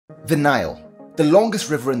The Nile, the longest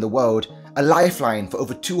river in the world, a lifeline for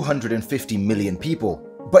over 250 million people.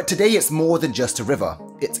 But today it's more than just a river,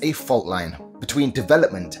 it's a fault line between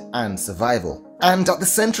development and survival. And at the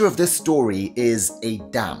center of this story is a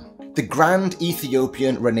dam, the Grand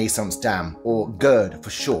Ethiopian Renaissance Dam, or GERD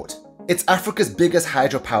for short. It's Africa's biggest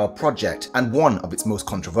hydropower project and one of its most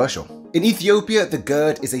controversial. In Ethiopia, the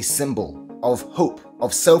GERD is a symbol of hope,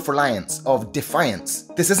 of self-reliance, of defiance.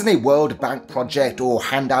 This isn't a World Bank project or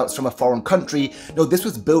handouts from a foreign country. No, this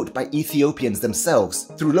was built by Ethiopians themselves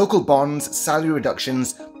through local bonds, salary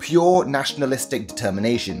reductions, pure nationalistic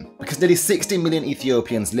determination. Because nearly 60 million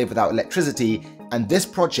Ethiopians live without electricity, and this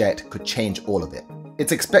project could change all of it.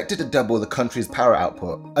 It's expected to double the country's power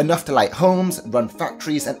output, enough to light homes, run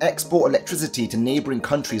factories, and export electricity to neighbouring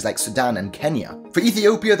countries like Sudan and Kenya. For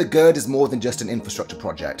Ethiopia, the GERD is more than just an infrastructure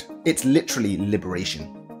project. It's literally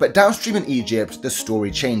liberation. But downstream in Egypt, the story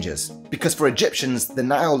changes. Because for Egyptians, the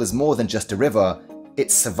Nile is more than just a river,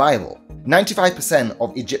 it's survival. 95%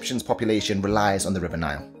 of Egyptians' population relies on the River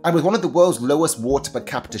Nile. And with one of the world's lowest water per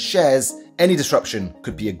capita shares, any disruption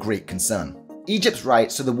could be a great concern. Egypt's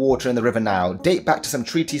rights to the water in the River Nile date back to some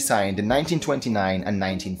treaties signed in 1929 and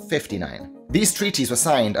 1959. These treaties were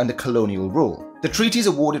signed under colonial rule. The treaties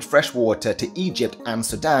awarded fresh water to Egypt and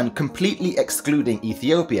Sudan, completely excluding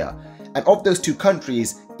Ethiopia, and of those two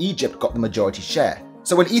countries, Egypt got the majority share.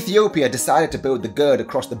 So when Ethiopia decided to build the GERD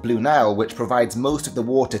across the Blue Nile, which provides most of the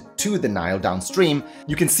water to the Nile downstream,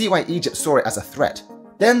 you can see why Egypt saw it as a threat.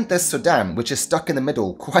 Then there's Sudan, which is stuck in the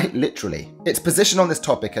middle, quite literally. Its position on this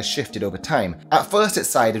topic has shifted over time. At first it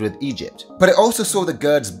sided with Egypt, but it also saw the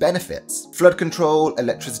GERD's benefits: flood control,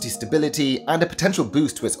 electricity stability, and a potential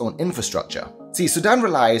boost to its own infrastructure. See, Sudan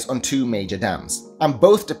relies on two major dams, and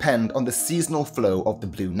both depend on the seasonal flow of the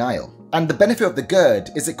Blue Nile. And the benefit of the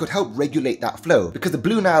GERD is it could help regulate that flow, because the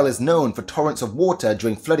Blue Nile is known for torrents of water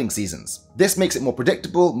during flooding seasons. This makes it more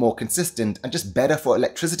predictable, more consistent, and just better for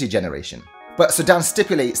electricity generation. But Sudan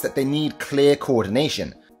stipulates that they need clear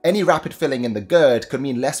coordination. Any rapid filling in the GERD could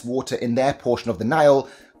mean less water in their portion of the Nile,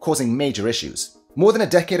 causing major issues. More than a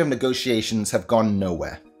decade of negotiations have gone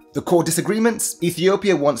nowhere. The core disagreements?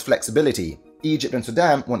 Ethiopia wants flexibility. Egypt and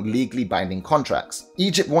Sudan want legally binding contracts.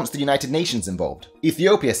 Egypt wants the United Nations involved.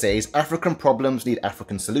 Ethiopia says African problems need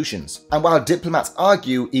African solutions. And while diplomats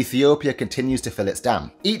argue, Ethiopia continues to fill its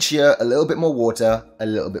dam. Each year, a little bit more water, a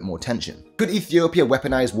little bit more tension. Could Ethiopia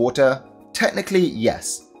weaponize water? Technically,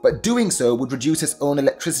 yes, but doing so would reduce its own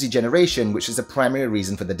electricity generation, which is a primary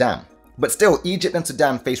reason for the dam. But still, Egypt and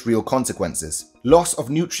Sudan face real consequences. Loss of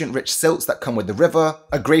nutrient-rich silts that come with the river,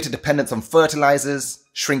 a greater dependence on fertilizers,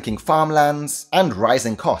 shrinking farmlands, and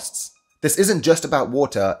rising costs. This isn't just about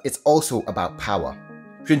water, it's also about power.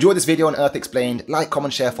 If you enjoyed this video on Earth Explained, like,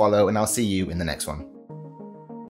 comment, share, follow, and I'll see you in the next one.